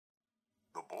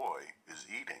boy is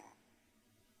eating.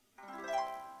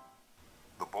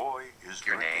 The boy is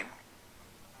Your drinking. name?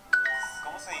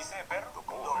 ¿Cómo se dice, perro? The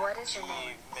boy. What is your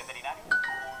name? Veterinario.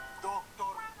 Doctor. The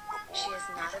boy. She is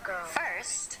not a girl.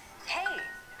 First, hey,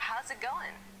 how's it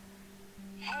going?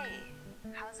 Hey,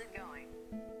 how's it going?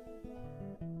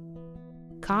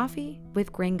 Coffee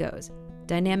with Gringos,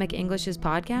 Dynamic English's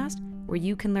podcast where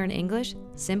you can learn English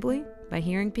simply by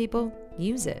hearing people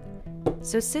use it.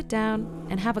 So sit down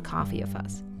and have a coffee with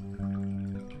us.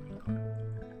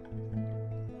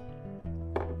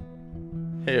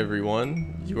 Hey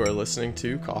everyone, you are listening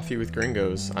to Coffee with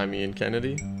Gringos. I'm Ian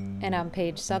Kennedy. And I'm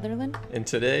Paige Sutherland. And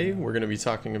today we're going to be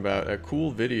talking about a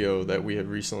cool video that we have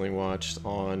recently watched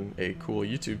on a cool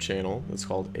YouTube channel that's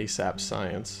called ASAP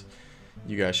Science.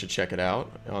 You guys should check it out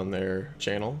on their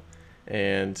channel.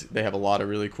 And they have a lot of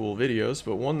really cool videos,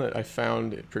 but one that I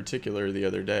found in particular the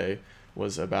other day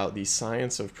was about the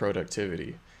science of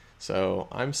productivity. So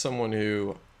I'm someone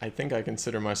who I think I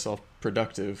consider myself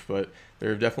productive, but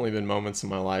there have definitely been moments in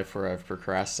my life where I've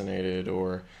procrastinated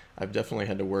or I've definitely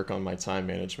had to work on my time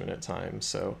management at times.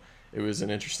 So it was an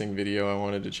interesting video I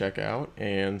wanted to check out,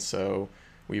 and so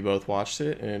we both watched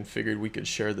it and figured we could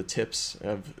share the tips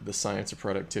of the science of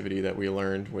productivity that we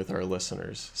learned with our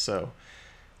listeners. So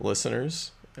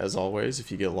listeners, as always,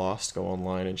 if you get lost, go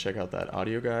online and check out that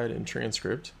audio guide and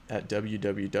transcript at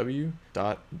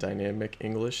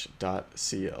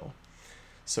www.dynamicenglish.cl.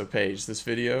 So Paige, this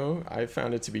video, I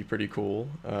found it to be pretty cool.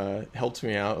 Helped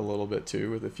me out a little bit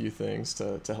too with a few things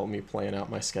to help me plan out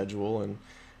my schedule and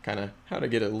kind of how to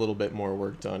get a little bit more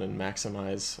work done and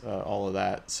maximize all of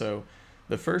that. So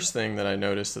the first thing that I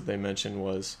noticed that they mentioned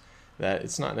was that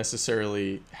it's not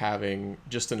necessarily having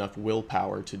just enough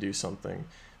willpower to do something,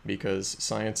 because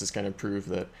science has kind of proved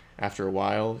that after a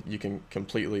while you can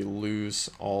completely lose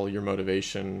all your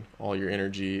motivation, all your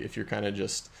energy, if you're kind of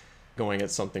just going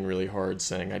at something really hard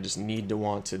saying, I just need to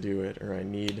want to do it, or I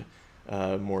need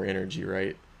more energy,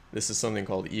 right? This is something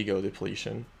called ego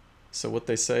depletion. So what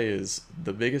they say is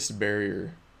the biggest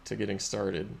barrier to getting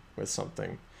started with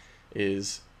something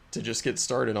is to just get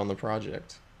started on the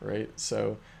project, right?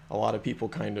 So a lot of people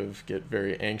kind of get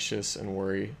very anxious and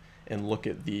worry and look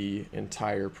at the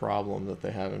entire problem that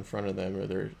they have in front of them, or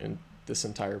this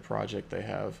entire project they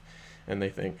have, and they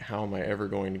think, how am I ever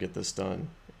going to get this done?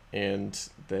 And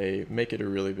they make it a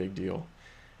really big deal.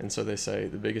 And so they say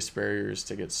the biggest barrier is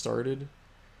to get started,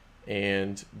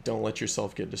 and don't let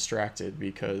yourself get distracted,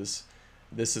 because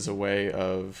this is a way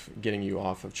of getting you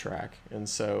off of track. And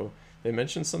so they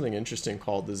mentioned something interesting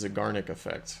called the Zeigarnik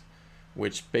effect,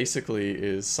 which basically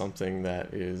is something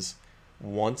that is,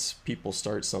 once people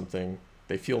start something,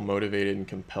 they feel motivated and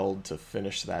compelled to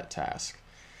finish that task.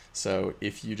 So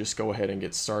if you just go ahead and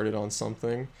get started on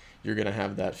something, you're going to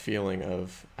have that feeling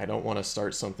of, I don't want to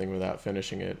start something without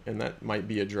finishing it. And that might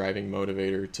be a driving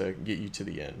motivator to get you to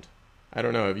the end. I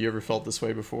don't know, have you ever felt this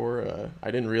way before? I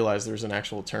didn't realize there's an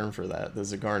actual term for that, the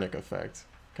Zeigarnik effect.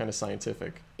 Kind of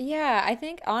scientific. Yeah, I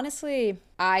think honestly,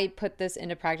 I put this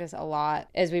into practice a lot.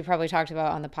 As we probably talked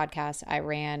about on the podcast, I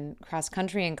ran cross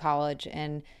country in college,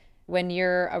 and when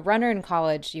you're a runner in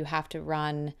college, you have to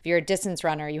run, if you're a distance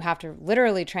runner, you have to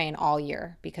literally train all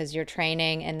year, because you're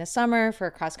training in the summer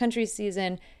for cross country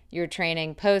season, you're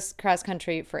training post cross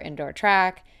country for indoor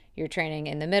track, you're training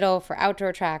in the middle for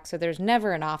outdoor track, so there's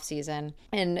never an off season.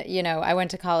 And, you know, I went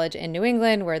to college in New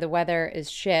England where the weather is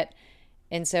shit.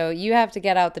 And so you have to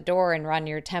get out the door and run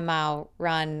your 10-mile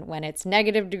run when it's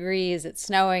negative degrees, it's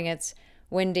snowing, it's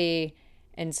windy.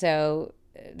 And so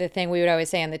the thing we would always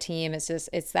say on the team is just,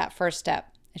 it's that first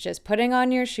step. It's just putting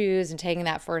on your shoes and taking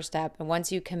that first step. And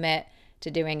once you commit to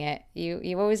doing it,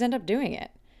 you always end up doing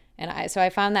it. And I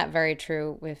found that very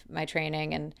true with my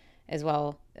training, and as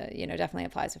well, definitely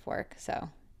applies with work. So,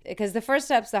 because the first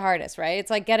step's the hardest, right? It's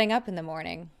like getting up in the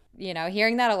morning,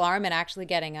 hearing that alarm and actually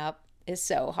getting up is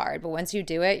so hard. But once you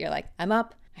do it, you're like, I'm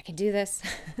up, I can do this.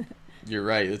 You're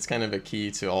right. It's kind of a key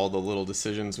to all the little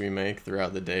decisions we make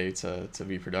throughout the day to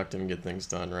be productive and get things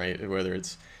done, right? Whether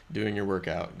it's doing your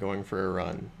workout, going for a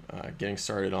run, getting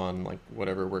started on like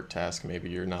whatever work task maybe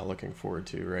you're not looking forward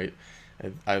to, right?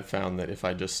 I've found that if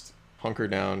I just hunker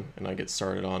down and I get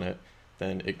started on it,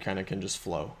 then it kind of can just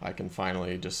flow. I can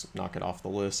finally just knock it off the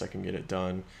list. I can get it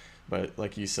done. But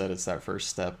like you said, it's that first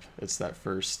step. It's that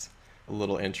first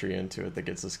little entry into it that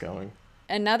gets us going.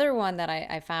 Another one that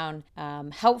I found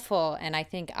helpful, and I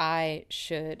think I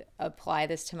should apply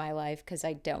this to my life because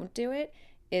I don't do it,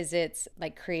 is it's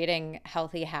like creating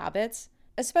healthy habits.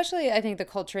 Especially, I think the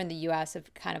culture in the US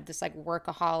of kind of this like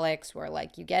workaholics where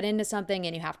like you get into something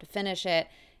and you have to finish it.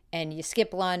 and you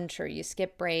skip lunch or you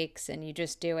skip breaks and you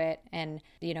just do it. And,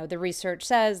 the research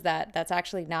says that that's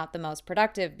actually not the most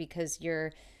productive because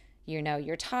you're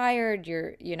tired,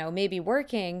 you're, maybe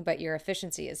working, but your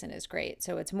efficiency isn't as great.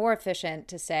 So it's more efficient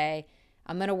to say,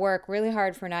 I'm going to work really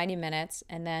hard for 90 minutes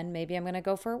and then maybe I'm going to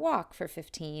go for a walk for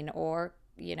 15 or,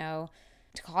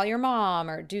 to call your mom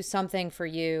or do something for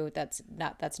you that's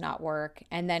not work,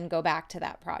 and then go back to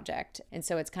that project. And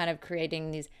so it's kind of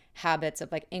creating these habits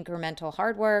of like incremental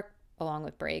hard work along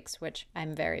with breaks, which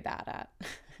I'm very bad at.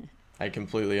 I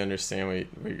completely understand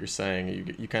what you're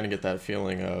saying. You kind of get that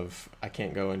feeling of, I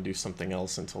can't go and do something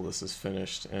else until this is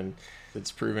finished. And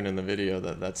it's proven in the video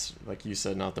that that's, like you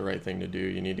said, not the right thing to do.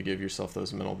 You need to give yourself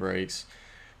those mental breaks.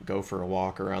 Go for a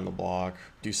walk around the block,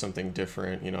 do something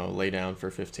different, lay down for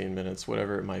 15 minutes,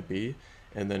 whatever it might be,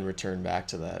 and then return back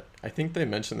to that. I think they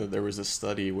mentioned that there was a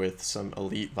study with some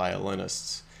elite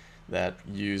violinists that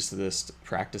used this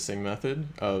practicing method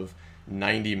of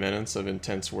 90 minutes of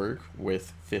intense work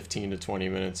with 15 to 20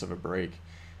 minutes of a break.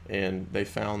 And they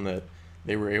found that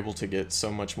they were able to get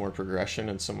so much more progression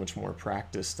and so much more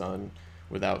practice done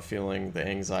without feeling the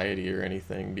anxiety or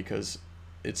anything, because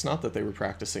it's not that they were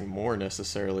practicing more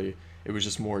necessarily, it was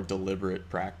just more deliberate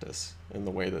practice in the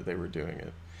way that they were doing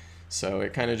it. So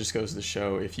it kind of just goes to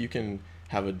show, if you can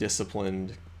have a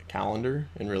disciplined calendar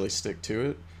and really stick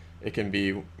to it, it can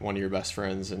be one of your best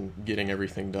friends and getting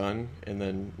everything done, and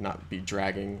then not be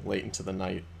dragging late into the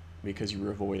night because you were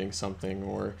avoiding something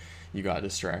or you got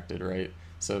distracted, right?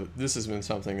 So this has been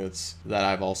something that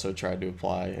I've also tried to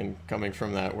apply, and coming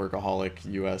from that workaholic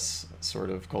US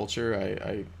sort of culture,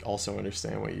 I also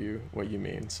understand what you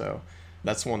mean. So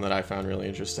that's one that I found really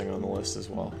interesting on the list as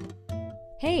well.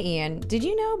 Hey Ian, did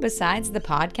you know besides the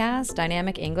podcast,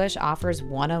 Dynamic English offers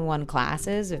one-on-one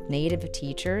classes with native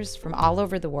teachers from all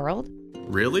over the world?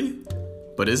 Really?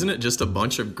 But isn't it just a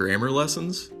bunch of grammar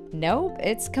lessons? Nope,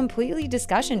 it's completely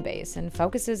discussion-based and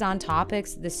focuses on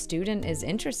topics the student is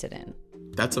interested in.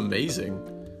 That's amazing.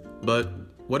 But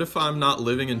what if I'm not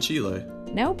living in Chile?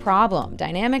 No problem.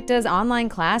 Dynamic does online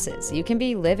classes. You can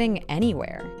be living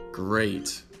anywhere.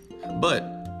 Great. But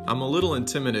I'm a little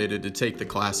intimidated to take the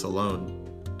class alone.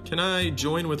 Can I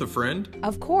join with a friend?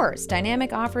 Of course.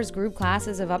 Dynamic offers group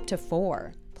classes of up to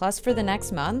 4. Plus, for the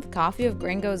next month, Coffee of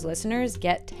Gringos listeners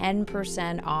get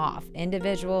 10% off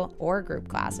individual or group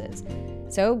classes.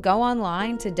 So go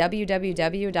online to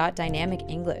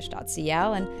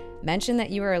www.dynamicenglish.cl and mention that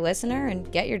you are a listener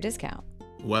and get your discount.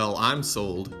 Well, I'm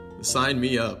sold. Sign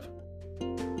me up.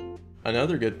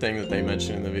 Another good thing that they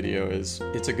mentioned in the video is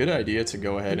it's a good idea to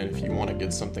go ahead and, if you want to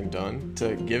get something done,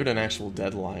 to give it an actual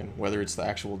deadline, whether it's the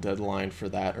actual deadline for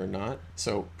that or not.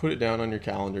 So put it down on your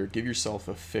calendar, give yourself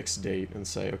a fixed date and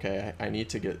say, okay, I need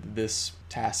to get this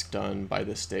task done by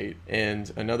this date.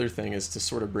 And another thing is to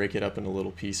sort of break it up into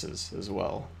little pieces as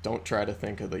well. Don't try to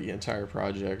think of the entire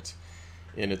project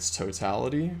in its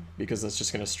totality, because that's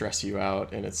just going to stress you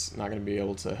out and it's not going to be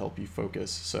able to help you focus.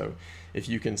 So if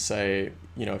you can say,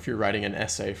 if you're writing an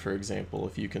essay, for example,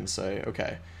 if you can say,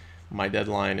 okay, my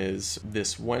deadline is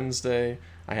this Wednesday,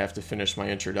 I have to finish my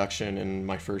introduction and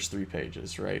my first 3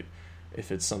 pages, right? If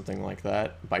it's something like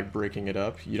that, by breaking it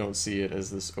up, you don't see it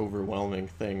as this overwhelming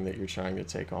thing that you're trying to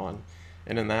take on.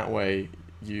 And in that way,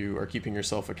 you are keeping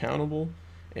yourself accountable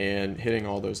and hitting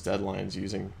all those deadlines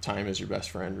using time as your best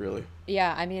friend, really.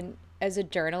 Yeah, I mean, as a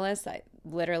journalist, I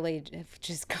literally have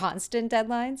just constant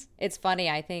deadlines. It's funny,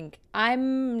 I think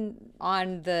I'm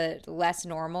on the less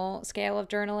normal scale of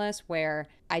journalists where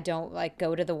I don't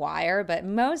go to the wire, but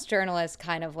most journalists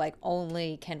kind of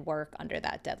only can work under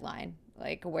that deadline,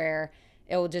 where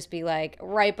it will just be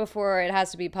right before it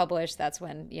has to be published, that's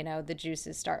when, the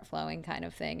juices start flowing kind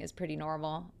of thing is pretty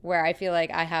normal. Where I feel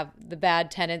I have the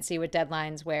bad tendency with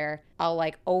deadlines where I'll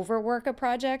overwork a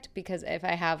project because if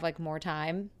I have more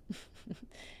time,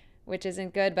 which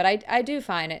isn't good. But I do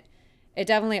find it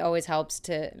definitely always helps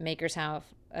to make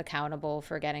yourself accountable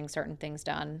for getting certain things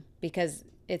done, because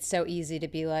it's so easy to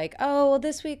be oh, well,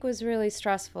 this week was really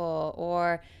stressful,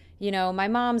 or my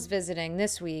mom's visiting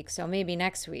this week, so maybe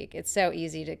next week. It's so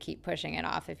easy to keep pushing it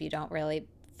off if you don't really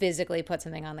physically put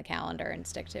something on the calendar and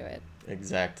stick to it.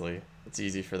 Exactly. It's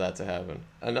easy for that to happen.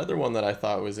 Another one that I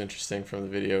thought was interesting from the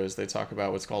video is they talk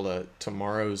about what's called a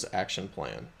tomorrow's action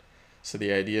plan. So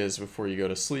the idea is before you go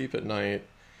to sleep at night,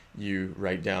 you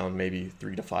write down maybe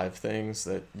 3 to 5 things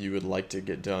that you would like to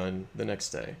get done the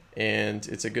next day. And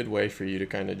it's a good way for you to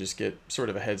kind of just get sort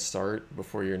of a head start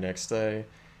before your next day,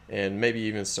 and maybe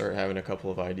even start having a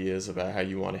couple of ideas about how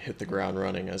you want to hit the ground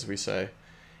running, as we say,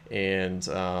 and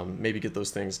maybe get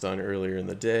those things done earlier in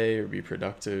the day or be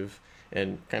productive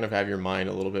and kind of have your mind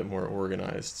a little bit more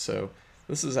organized. So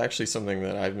This is actually something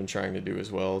that I've been trying to do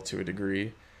as well to a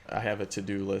degree. I have a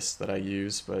to-do list that I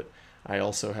use, but I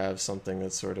also have something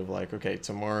that's sort of like, okay,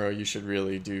 tomorrow you should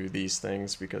really do these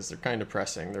things because they're kind of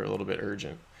pressing. They're a little bit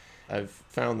urgent. I've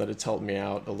found that it's helped me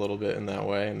out a little bit in that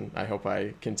way, and I hope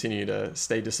I continue to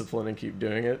stay disciplined and keep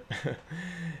doing it.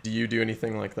 Do you do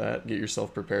anything like that? Get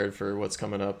yourself prepared for what's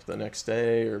coming up the next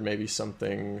day, or maybe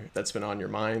something that's been on your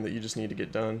mind that you just need to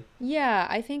get done? Yeah,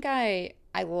 I think I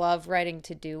love writing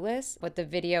to-do lists. What the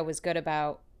video was good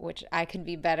about, which I can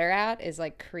be better at, is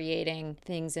like creating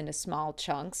things into small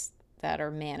chunks that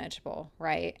are manageable,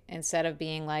 right? Instead of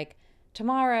being like,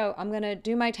 tomorrow I'm going to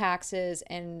do my taxes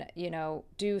and,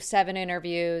 do 7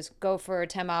 interviews, go for a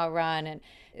 10-mile run. And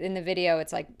in the video,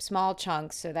 it's like small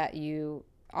chunks so that you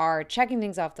are checking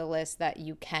things off the list that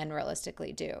you can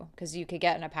realistically do. Because you could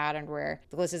get in a pattern where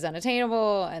the list is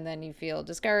unattainable and then you feel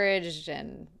discouraged,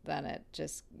 and then it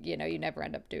just, you never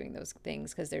end up doing those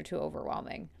things because they're too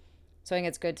overwhelming. So I think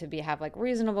it's good to have like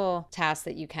reasonable tasks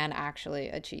that you can actually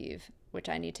achieve, which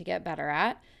I need to get better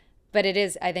at. But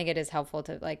I think it is helpful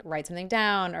to like write something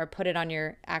down or put it on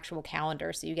your actual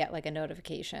calendar so you get like a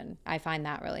notification. I find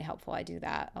that really helpful. I do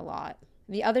that a lot.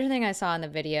 The other thing I saw in the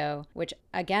video, which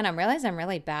again, I'm realizing I'm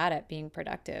really bad at being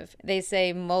productive. They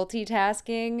say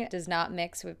multitasking does not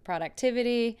mix with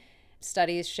productivity.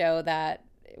 Studies show that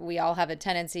we all have a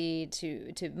tendency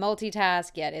to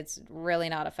multitask, yet it's really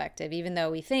not effective. Even though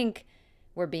we think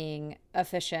we're being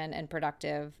efficient and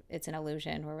productive, it's an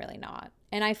illusion. We're really not.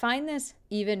 And I find this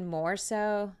even more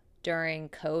so during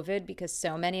COVID because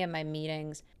so many of my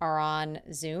meetings are on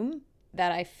Zoom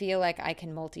that I feel like I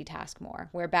can multitask more.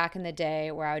 Where back in the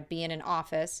day where I would be in an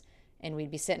office and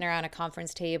we'd be sitting around a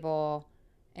conference table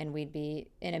and we'd be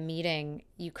in a meeting,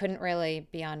 you couldn't really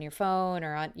be on your phone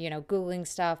or on, Googling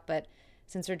stuff. But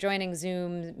since we're joining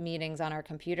Zoom meetings on our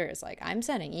computers, like I'm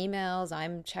sending emails,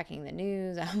 I'm checking the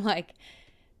news, I'm like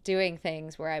doing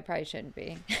things where I probably shouldn't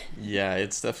be. Yeah,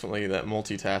 it's definitely that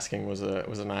multitasking was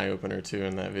an eye-opener too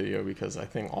in that video, because I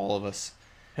think all of us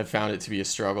have found it to be a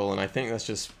struggle, and I think that's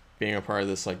just being a part of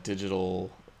this like digital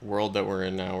world that we're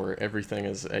in now, where everything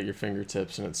is at your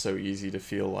fingertips and it's so easy to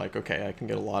feel like, okay, I can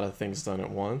get a lot of things done at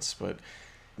once, but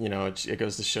it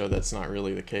goes to show that's not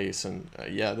really the case. And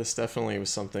this definitely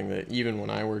was something that even when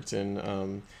I worked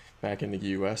in back in the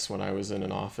US, when I was in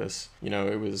an office,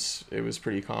 it was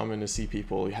pretty common to see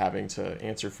people having to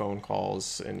answer phone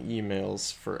calls and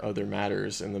emails for other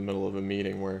matters in the middle of a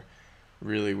meeting, where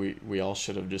really we all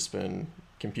should have just been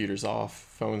computers off,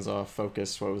 phones off,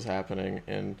 focused what was happening.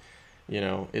 And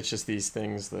it's just these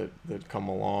things that come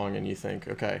along and you think,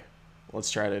 okay, let's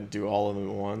try to do all of them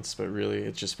at once, but really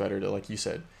it's just better to, like you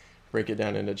said, break it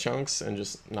down into chunks and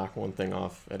just knock one thing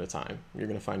off at a time. You're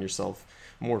going to find yourself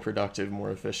more productive,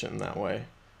 more efficient in that way.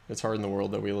 It's hard in the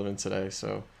world that we live in today,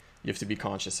 so you have to be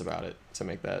conscious about it to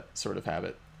make that sort of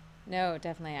habit. No,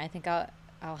 definitely. I think I'll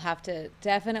have to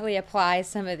definitely apply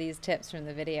some of these tips from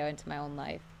the video into my own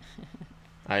life.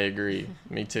 I agree.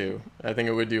 Me too. I think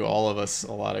it would do all of us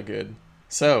a lot of good.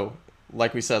 So,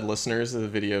 like we said, listeners, the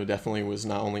video definitely was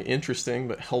not only interesting,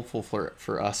 but helpful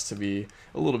for us to be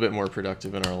a little bit more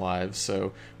productive in our lives.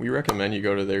 So we recommend you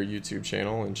go to their YouTube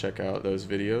channel and check out those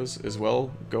videos as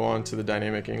well. Go on to the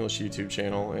Dynamic English YouTube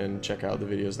channel and check out the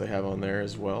videos they have on there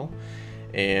as well.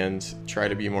 And try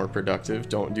to be more productive.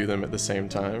 Don't do them at the same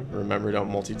time. Remember, don't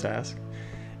multitask.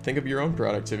 Think of your own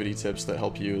productivity tips that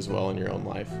help you as well in your own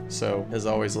life. So, as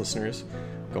always, listeners,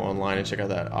 go online and check out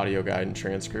that audio guide and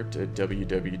transcript at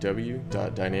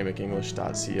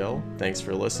www.dynamicenglish.cl. Thanks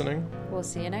for listening. We'll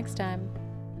see you next time.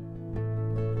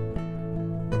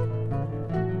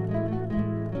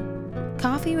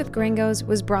 Coffee with Gringos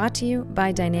was brought to you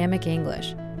by Dynamic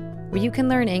English, where you can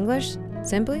learn English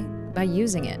simply by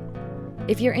using it.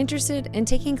 If you're interested in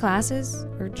taking classes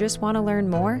or just want to learn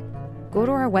more, go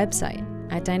to our website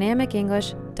at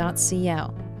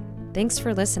dynamicenglish.cl. Thanks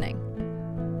for listening.